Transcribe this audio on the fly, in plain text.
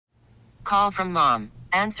call from mom.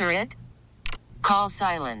 Answer it. Call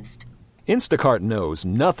silenced. Instacart knows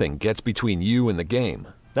nothing gets between you and the game.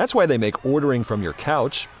 That's why they make ordering from your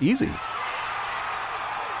couch easy.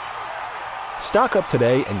 Stock up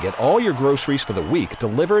today and get all your groceries for the week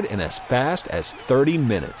delivered in as fast as 30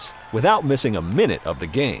 minutes without missing a minute of the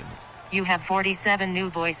game. You have 47 new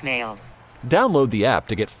voicemails. Download the app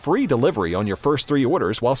to get free delivery on your first 3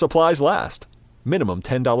 orders while supplies last. Minimum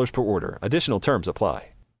 $10 per order. Additional terms apply.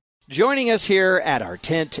 Joining us here at our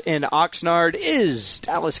tent in Oxnard is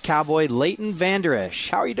Dallas Cowboy Leighton Vander. Esch.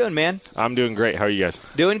 How are you doing, man? I'm doing great. How are you guys?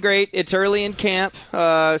 Doing great. It's early in camp,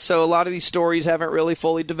 so a lot of these stories haven't really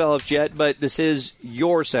fully developed yet, but this is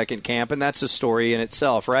your second camp, and that's a story in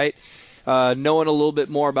itself, right? Knowing a little bit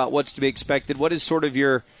more about what's to be expected, what is sort of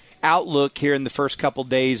your outlook here in the first couple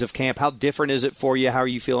days of camp? How different is it for you? How are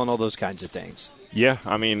you feeling? All those kinds of things. Yeah,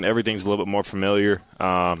 I mean, everything's a little bit more familiar.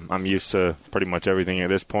 I'm used to pretty much everything at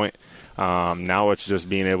this point. Now it's just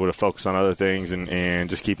being able to focus on other things and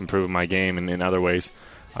just keep improving my game in other ways.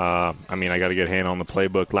 I mean, I got a good handle on the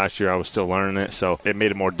playbook. Last year I was still learning it, so it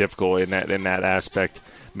made it more difficult in that aspect,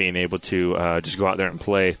 being able to just go out there and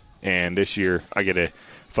play. And this year I get to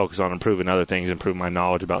focus on improving other things, improve my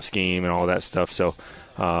knowledge about scheme and all that stuff. So,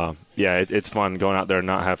 it's fun going out there and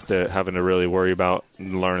not having to really worry about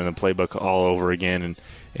learning the playbook all over again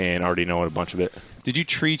and already knowing a bunch of it. Did you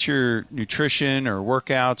treat your nutrition or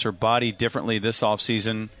workouts or body differently this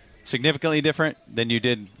offseason, significantly different than you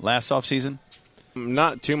did last offseason?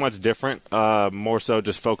 Not too much different. More so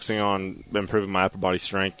just focusing on improving my upper body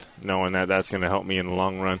strength, knowing that that's going to help me in the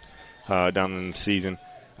long run down in the season.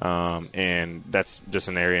 And that's just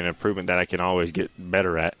an area of improvement that I can always get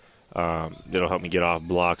better at. It'll help me get off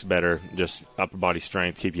blocks better, just upper body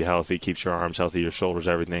strength, keep you healthy, keeps your arms healthy, your shoulders,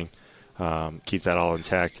 everything. Keep that all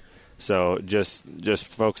intact. So just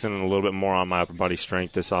focusing a little bit more on my upper body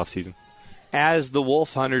strength this offseason. As the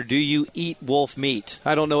wolf hunter, do you eat wolf meat?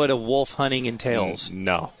 I don't know what a wolf hunting entails.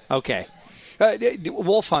 No. Okay.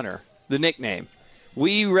 Wolf hunter, the nickname.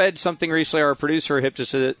 We read something recently, our producer hipped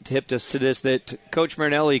us to this, that Coach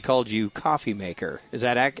Marinelli called you coffee maker. Is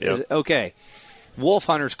that accurate? Yep. Okay. Wolf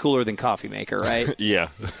hunter's cooler than coffee maker, right? Yeah.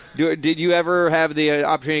 Did you ever have the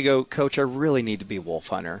opportunity to go, Coach, I really need to be wolf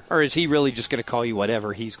hunter? Or is he really just going to call you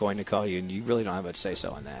whatever he's going to call you, and you really don't have much to say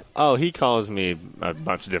so on that? Oh, he calls me a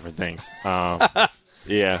bunch of different things. But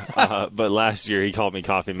last year he called me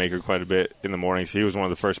coffee maker quite a bit in the mornings. He was one of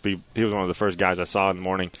the first guys I saw in the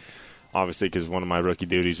morning, obviously, because one of my rookie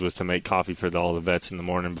duties was to make coffee for all the vets in the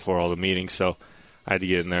morning before all the meetings. So I had to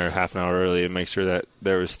get in there half an hour early and make sure that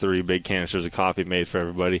there was 3 big canisters of coffee made for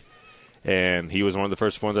everybody. And he was one of the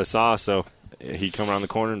first ones I saw, so he'd come around the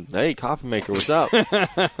corner and, hey, coffee maker, what's up?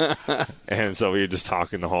 And so we were just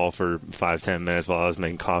talking in the hall for 5-10 minutes while I was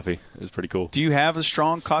making coffee. It was pretty cool. Do you have a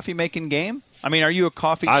strong coffee-making game? I mean, are you a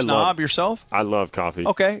coffee snob yourself? I love coffee.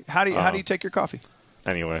 Okay. How do you take your coffee?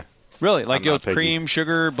 Anyway. Really? Like you cream,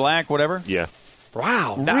 sugar, black, whatever? Yeah.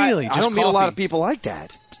 Wow. Really? I don't meet a lot of people like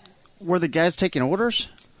that. Were the guys taking orders?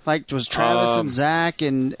 Like, was Travis and Zach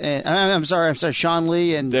and I'm sorry, Sean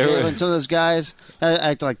Lee and Jalen, some of those guys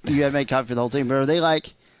act like you had to make coffee for the whole team.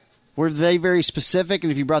 But were they very specific?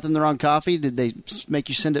 And if you brought them the wrong coffee, did they make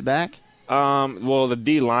you send it back? Well, the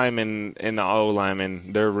D lineman and the O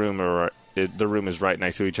lineman, their room is right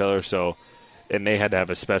next to each other. So, and they had to have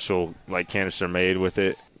a special canister made with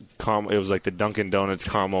it. It was like the Dunkin' Donuts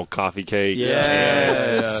caramel coffee cake.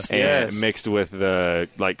 Yes. And mixed with the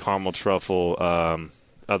caramel truffle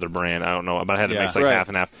other brand. I don't know, but I had to mix half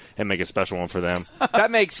and half and make a special one for them.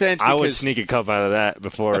 That makes sense. I would sneak a cup out of that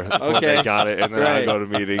before they got it, and then I'd go to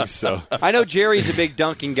meetings. So I know Jerry's a big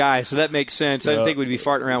Dunkin' guy, so that makes sense. I didn't think we'd be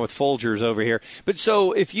farting around with Folgers over here. But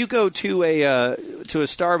so if you go to a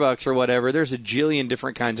Starbucks or whatever, there's a jillion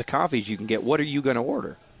different kinds of coffees you can get. What are you going to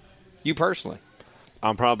order? You personally?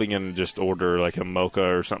 I'm probably going to just order a mocha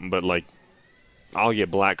or something, but I'll get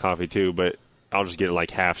black coffee too, but I'll just get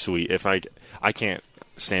it half sweet. If I can't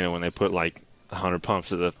stand it when they put 100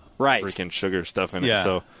 pumps of the freaking sugar stuff in it,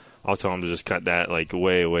 so I'll tell them to just cut that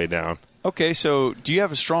way, way down. Okay, so do you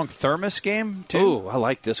have a strong thermos game too? Ooh, I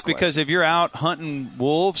like this question. Because if you're out hunting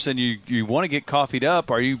wolves and you want to get coffee'd up,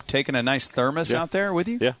 are you taking a nice thermos out there with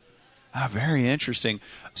you? Yeah. Very interesting.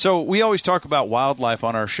 So we always talk about wildlife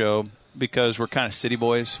on our show because we're kind of city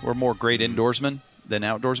boys. We're more great indoorsmen than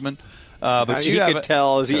outdoorsmen. But you could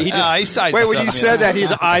tell as he just wait, when you said that,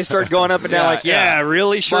 his eyes started going up and down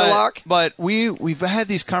really, Sherlock? But we've had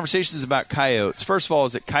these conversations about coyotes. First of all,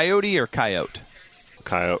 is it coyote or coyote?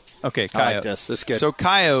 Coyote. Okay, coyote. I like this. This is good. So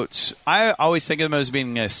coyotes, I always think of them as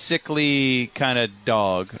being a sickly kind of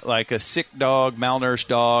dog, like a sick dog, malnourished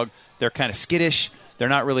dog. They're kind of skittish. They're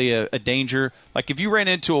not really a danger. Like if you ran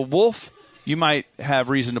into a wolf, you might have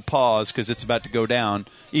reason to pause because it's about to go down,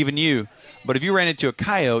 even you. But if you ran into a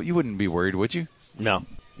coyote, you wouldn't be worried, would you? No.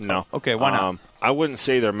 Okay, why not? I wouldn't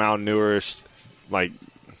say they're malnourished, like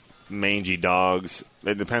mangy dogs.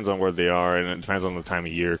 It depends on where they are, and it depends on the time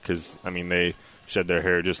of year because, I mean, they shed their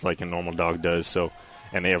hair just like a normal dog does. So,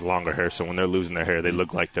 and they have longer hair, so when they're losing their hair, they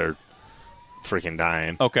look like they're freaking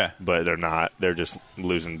dying. Okay. But they're not. They're just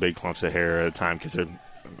losing big clumps of hair at a time because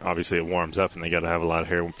obviously it warms up and they got to have a lot of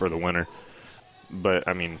hair for the winter. But,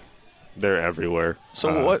 I mean, they're everywhere.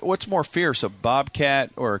 So what's more fierce, a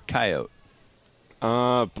bobcat or a coyote?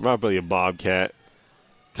 Probably a bobcat.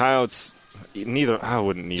 Coyotes, neither. I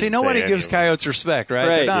wouldn't even. See, nobody gives coyotes respect,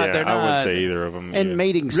 right? Right. They're not. I wouldn't say either of them. And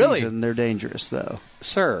mating season, they're dangerous, though.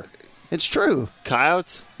 Sir. It's true.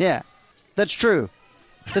 Coyotes? Yeah, that's true.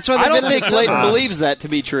 That's why I don't think Leighton believes that to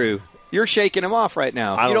be true. You're shaking him off right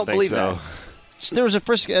now. You don't think believe so. that. There was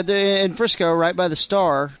in Frisco, right by the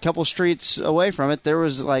Star, a couple streets away from it, there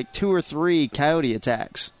was like 2 or 3 coyote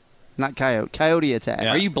attacks. Not coyote attacks.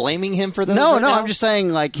 Are you blaming him for those? No, right now? I'm just saying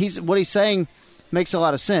like what he's saying makes a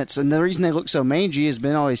lot of sense. And the reason they look so mangy, as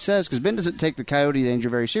Ben always says, because Ben doesn't take the coyote danger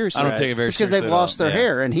very seriously. I don't take it very seriously. It's because they've lost their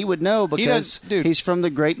hair, and he would know because dude. he's from the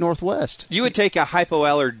great Northwest. You would take a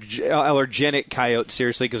hypoallergenic coyote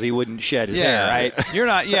seriously because he wouldn't shed his hair, right? You're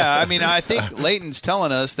not. Yeah, I mean, I think Leighton's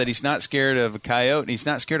telling us that he's not scared of a coyote and he's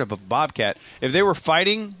not scared of a bobcat. If they were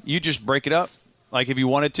fighting, you just break it up. Like if you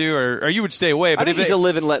wanted to, or you would stay away. But I think he's a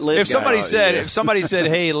live and let live. If somebody guy. said,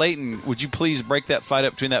 "Hey, Leighton, would you please break that fight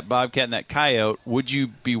up between that bobcat and that coyote?" Would you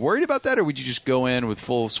be worried about that, or would you just go in with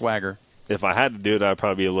full swagger? If I had to do it, I'd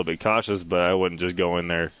probably be a little bit cautious, but I wouldn't just go in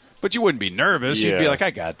there. But you wouldn't be nervous. Yeah. You'd be like,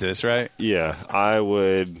 "I got this," right? Yeah, I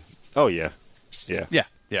would. Oh yeah. Yeah.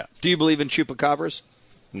 Do you believe in chupacabras?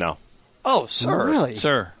 No. Oh, sir. Really?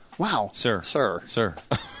 Sir. Wow. Sir.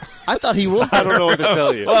 I thought he would. I don't know what to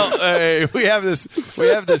tell you. Well, we have this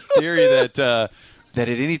theory that at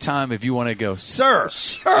any time if you want to go, sir,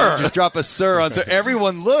 just drop a sir on. So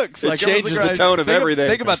everyone looks like changes the tone of everything.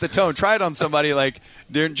 Think about the tone. Try it on somebody like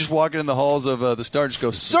they're just walking in the halls of the Star. Just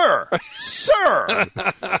go, sir.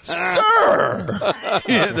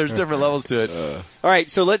 Yeah, there's different levels to it. All right,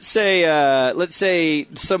 so let's say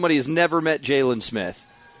somebody has never met Jalen Smith.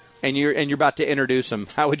 And you're about to introduce him.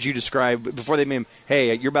 How would you describe before they meet him?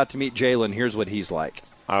 Hey, you're about to meet Jalen. Here's what he's like.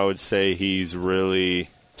 I would say he's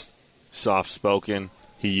really soft-spoken.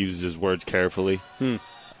 He uses his words carefully, and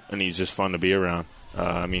he's just fun to be around.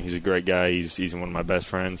 I mean, he's a great guy. He's one of my best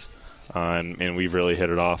friends, and we've really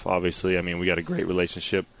hit it off. Obviously, I mean, we got a great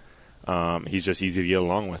relationship. He's just easy to get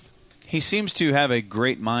along with. He seems to have a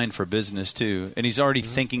great mind for business too, and he's already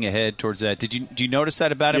thinking ahead towards that. Do you notice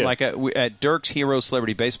that about him? Yeah. Like at Dirk's Hero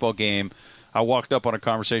Celebrity Baseball game, I walked up on a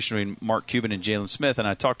conversation between Mark Cuban and Jalen Smith, and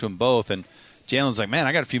I talked to them both. And Jalen's like, "Man,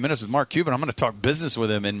 I got a few minutes with Mark Cuban. I'm going to talk business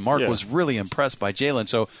with him." And Mark was really impressed by Jalen,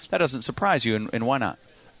 so that doesn't surprise you. And why not?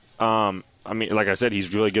 I mean, like I said,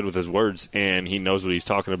 he's really good with his words, and he knows what he's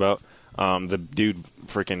talking about. The dude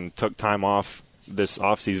freaking took time off this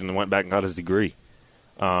offseason and went back and got his degree.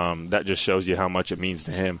 That just shows you how much it means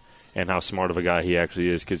to him and how smart of a guy he actually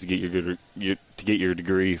is. Because to get your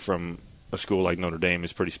degree from a school like Notre Dame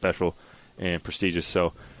is pretty special and prestigious.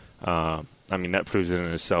 So, I mean, that proves it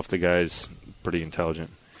in itself. The guy's pretty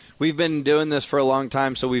intelligent. We've been doing this for a long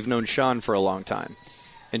time, so we've known Sean for a long time.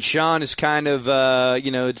 And Sean is kind of,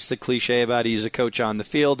 it's the cliche about he's a coach on the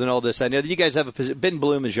field and all this. I know that you guys have a position. Ben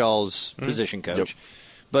Bloom is y'all's position coach. Yep.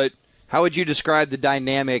 But how would you describe the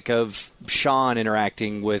dynamic of Sean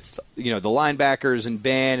interacting with, the linebackers and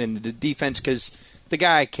Ben and the defense? Because the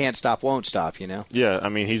guy can't stop, won't stop, Yeah, I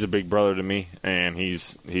mean, he's a big brother to me, and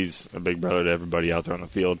he's a big brother to everybody out there on the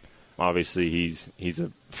field. Obviously, he's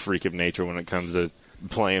a freak of nature when it comes to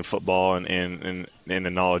playing football and the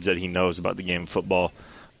knowledge that he knows about the game of football.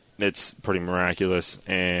 It's pretty miraculous,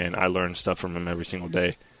 and I learn stuff from him every single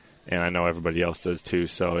day, and I know everybody else does too.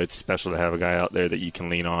 So it's special to have a guy out there that you can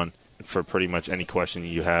lean on for pretty much any question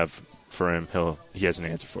you have for him. He has an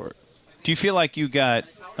answer for it. Do you feel like you got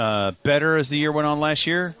better as the year went on last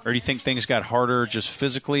year, or do you think things got harder just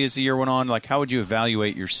physically as the year went on? Like, how would you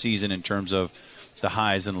evaluate your season in terms of the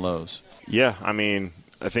highs and lows? Yeah, I mean,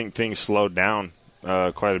 I think things slowed down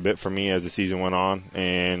quite a bit for me as the season went on.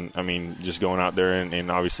 And, I mean, just going out there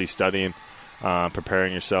and obviously studying,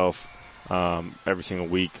 preparing yourself every single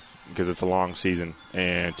week because it's a long season,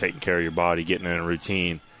 and taking care of your body, getting in a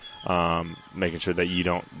routine, making sure that you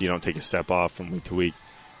don't take a step off from week to week,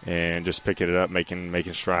 and just picking it up,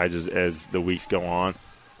 making strides as the weeks go on,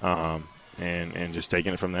 and just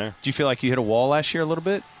taking it from there. Do you feel like you hit a wall last year a little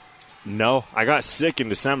bit? No, I got sick in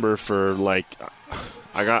December for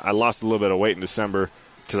I lost a little bit of weight in December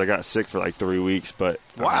because I got sick for like 3 weeks. But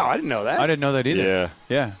wow, I didn't know that. I didn't know that either.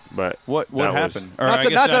 Yeah. But what happened? Not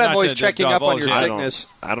that I'm always checking up on your sickness.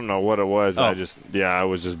 I don't know what it was. I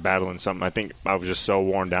was just battling something. I think I was just so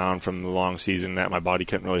worn down from the long season that my body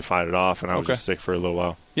couldn't really fight it off, and I was just sick for a little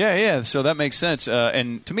while. Yeah. So that makes sense.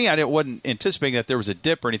 And to me, I wasn't anticipating that there was a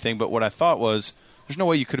dip or anything, but what I thought was there's no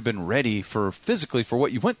way you could have been ready physically for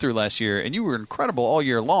what you went through last year, and you were incredible all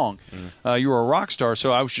year long. You were a rock star,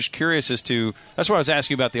 so I was just curious as to – that's what I was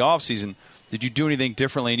asking about the offseason. Did you do anything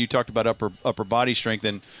differently? And you talked about upper body strength,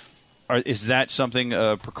 and is that something,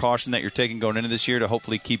 a precaution that you're taking going into this year to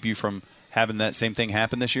hopefully keep you from having that same thing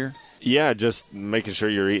happen this year? Yeah, just making sure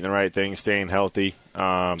you're eating the right things, staying healthy.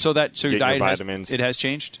 So your diet vitamins. It has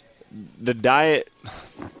changed? The diet –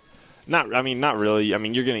 not really. I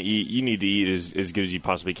mean, you're going to eat. You need to eat as good as you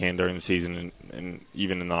possibly can during the season and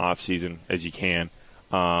even in the off season as you can.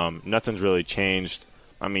 Nothing's really changed.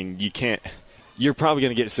 I mean, you can't. You're probably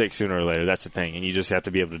going to get sick sooner or later. That's the thing, and you just have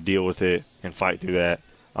to be able to deal with it and fight through that.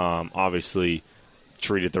 Obviously,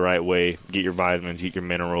 treat it the right way. Get your vitamins, eat your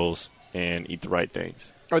minerals, and eat the right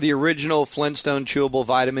things. Are the original Flintstone chewable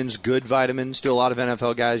vitamins good vitamins? Do a lot of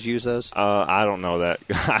NFL guys use those? I don't know that.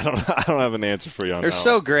 I don't have an answer for you on that. They're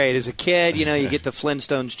so great. As a kid, you get the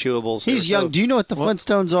Flintstones chewables. He's young. Do you know what the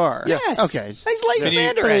Flintstones are? Yes. Okay. He's Leighton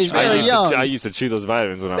Vander. I used to chew those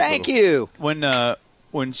vitamins when I was little. Thank you.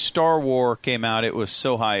 When Star Wars came out, it was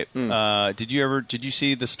so hype. Did you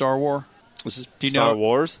see the Star Wars? Star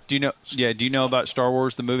Wars? Do you know? Yeah. Do you know about Star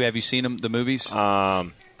Wars the movie? Have you seen the movies?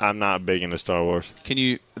 I'm not big into Star Wars.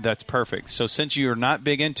 That's perfect. So since you're not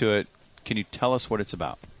big into it, can you tell us what it's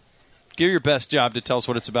about? Give your best job to tell us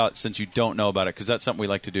what it's about since you don't know about it, because that's something we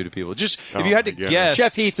like to do to people. Just if you had to guess.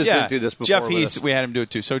 Jeff Heath has been through this before. Jeff Heath, we had him do it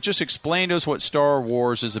too. So just explain to us what Star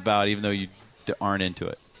Wars is about, even though you aren't into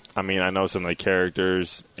it. I mean, I know some of the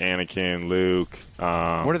characters, Anakin, Luke.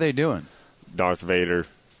 What are they doing? Darth Vader.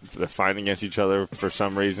 They're fighting against each other for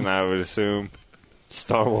some reason, I would assume.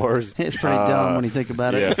 Star Wars. It's pretty dumb when you think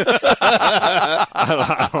about it. Yeah.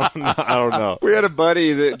 I don't know. We had a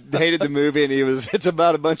buddy that hated the movie, and it's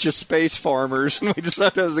about a bunch of space farmers, and we just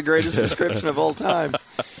thought that was the greatest description of all time.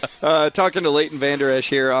 Talking to Leighton Vander Esch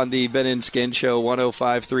here on the Ben and Skin Show,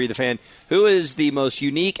 105.3 The Fan. Who is the most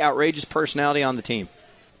unique, outrageous personality on the team?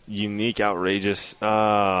 Unique, outrageous.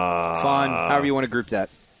 Fun, however you want to group that.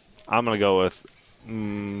 I'm going to go with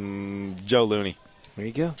Joe Looney. There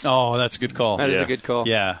you go. Oh, that's a good call. That is a good call.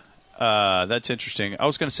 Yeah. That's interesting. I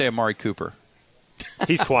was going to say Amari Cooper.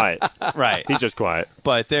 He's quiet. Right. He's just quiet.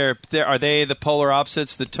 But are they the polar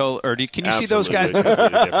opposites? Can you see those guys?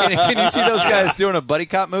 Can you see those guys doing a buddy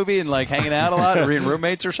cop movie and like hanging out a lot or being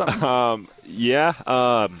roommates or something? Yeah.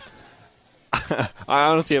 I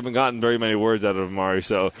honestly haven't gotten very many words out of Amari,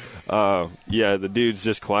 so the dude's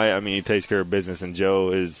just quiet. I mean, he takes care of business, and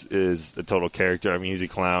Joe is a total character. I mean, he's a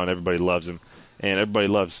clown. Everybody loves him, and everybody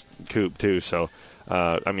loves Coop too. So,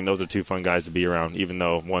 I mean, those are two fun guys to be around, even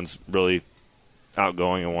though one's really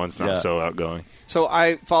outgoing and one's not so outgoing. So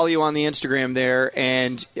I follow you on the Instagram there,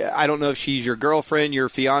 and I don't know if she's your girlfriend, your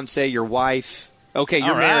fiance, your wife. Okay,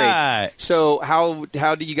 you're married. So how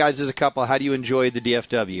do you guys as a couple, how do you enjoy the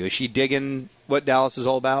DFW? Is she digging what Dallas is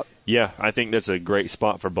all about? Yeah, I think that's a great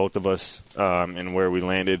spot for both of us and where we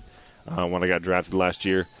landed when I got drafted last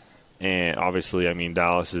year. And obviously, I mean,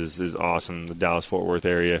 Dallas is awesome. The Dallas-Fort Worth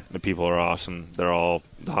area, the people are awesome. The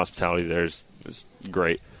hospitality there is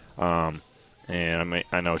great. And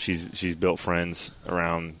I know she's built friends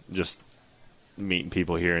around just meeting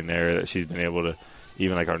people here and there that she's been able to,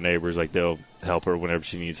 even like our neighbors, like they'll help her whenever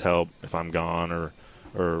she needs help if I'm gone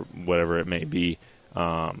or whatever it may be.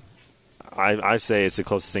 I say it's the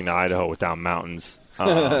closest thing to Idaho without mountains.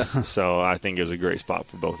 So I think it was a great spot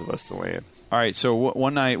for both of us to land. All right, so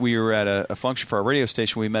one night we were at a function for our radio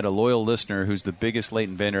station. We met a loyal listener who's the biggest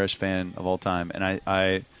Leighton Vander Esch fan of all time. And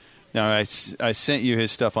I sent you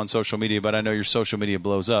his stuff on social media, but I know your social media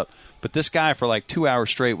blows up. But this guy for like 2 hours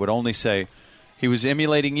straight would only say he was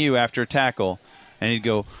emulating you after a tackle, and he'd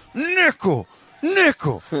go, nickel,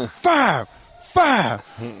 5, Vander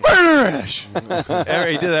Esch. He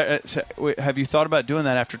did that. Have you thought about doing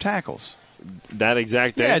that after tackles? That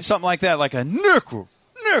exact thing? Yeah, it's something like that, like a nickel,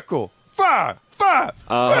 5,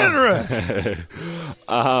 Vander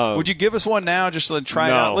Esch. Would you give us one now just to try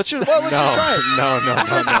it out? Let's just try it. No.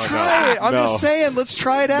 Let's try it. I'm just saying, let's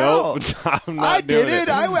try it out. I'm not doing it.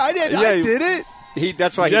 I did it.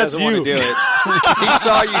 That's why he doesn't want to do it. He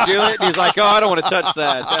saw you do it, and he's like, "Oh, I don't want to touch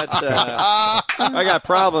that. That's I got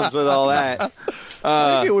problems with all that."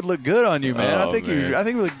 I think it would look good on you, man. Oh, I think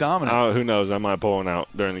it would look dominant. Who knows? I might pull one out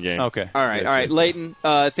during the game. Okay. All right. Leighton,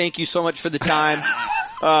 thank you so much for the time.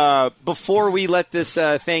 Before we let this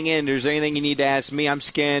thing end, is there anything you need to ask me? I'm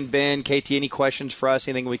skinned. Ben, KT, any questions for us?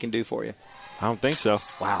 Anything we can do for you? I don't think so.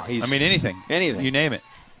 Wow. Anything. Anything. You name it.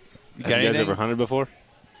 Have you guys ever hunted before?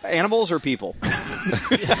 Animals or people?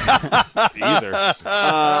 Either.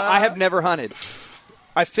 I have never hunted.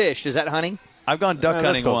 I fished. Is that hunting? I've gone duck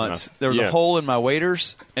hunting once. Enough. There was a hole in my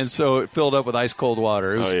waders, and so it filled up with ice-cold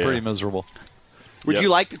water. It was pretty miserable. Would you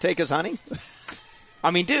like to take us hunting?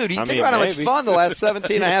 I mean, dude, you think about how much fun the last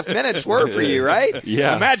 17 and a half minutes were for you, right?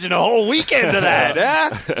 Yeah. Imagine a whole weekend of that,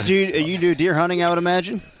 huh? You do deer hunting, I would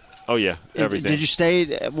imagine? Oh, yeah, everything. Did you stay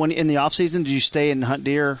in the off season? Did you stay and hunt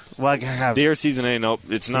deer? Well, deer season ain't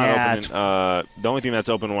open. It's not open. The only thing that's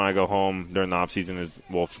open when I go home during the off season is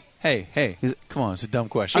wolf. Hey, come on, it's a dumb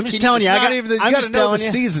question. I'm just telling you. You got to know the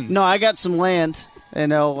seasons. No, I got some land. It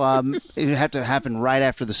would have to happen right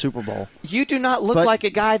after the Super Bowl. You do not look like a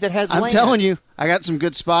guy that has land. I'm telling you, I got some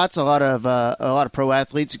good spots. A lot of pro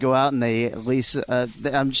athletes go out and they lease.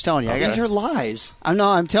 I'm just telling you. These are lies.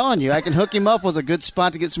 I'm telling you. I can hook him up with a good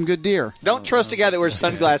spot to get some good deer. Don't trust a guy that wears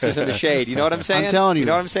sunglasses in the shade. You know what I'm saying? I'm telling you. You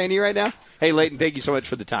know what I'm saying to you right now? Hey, Leighton, thank you so much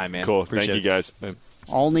for the time, man. Cool. Thank you, guys.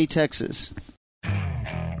 Olney, Texas.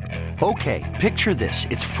 Okay, picture this.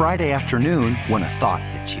 It's Friday afternoon when a thought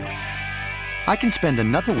hits you. I can spend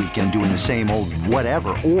another weekend doing the same old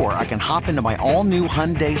whatever, or I can hop into my all-new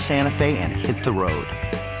Hyundai Santa Fe and hit the road.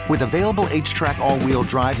 With available H-Track all-wheel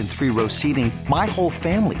drive and 3-row seating, my whole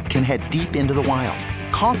family can head deep into the wild.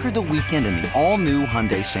 Conquer the weekend in the all-new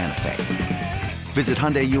Hyundai Santa Fe. Visit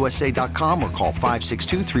HyundaiUSA.com or call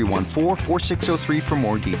 562-314-4603 for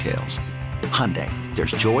more details. Hyundai,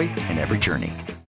 there's joy in every journey.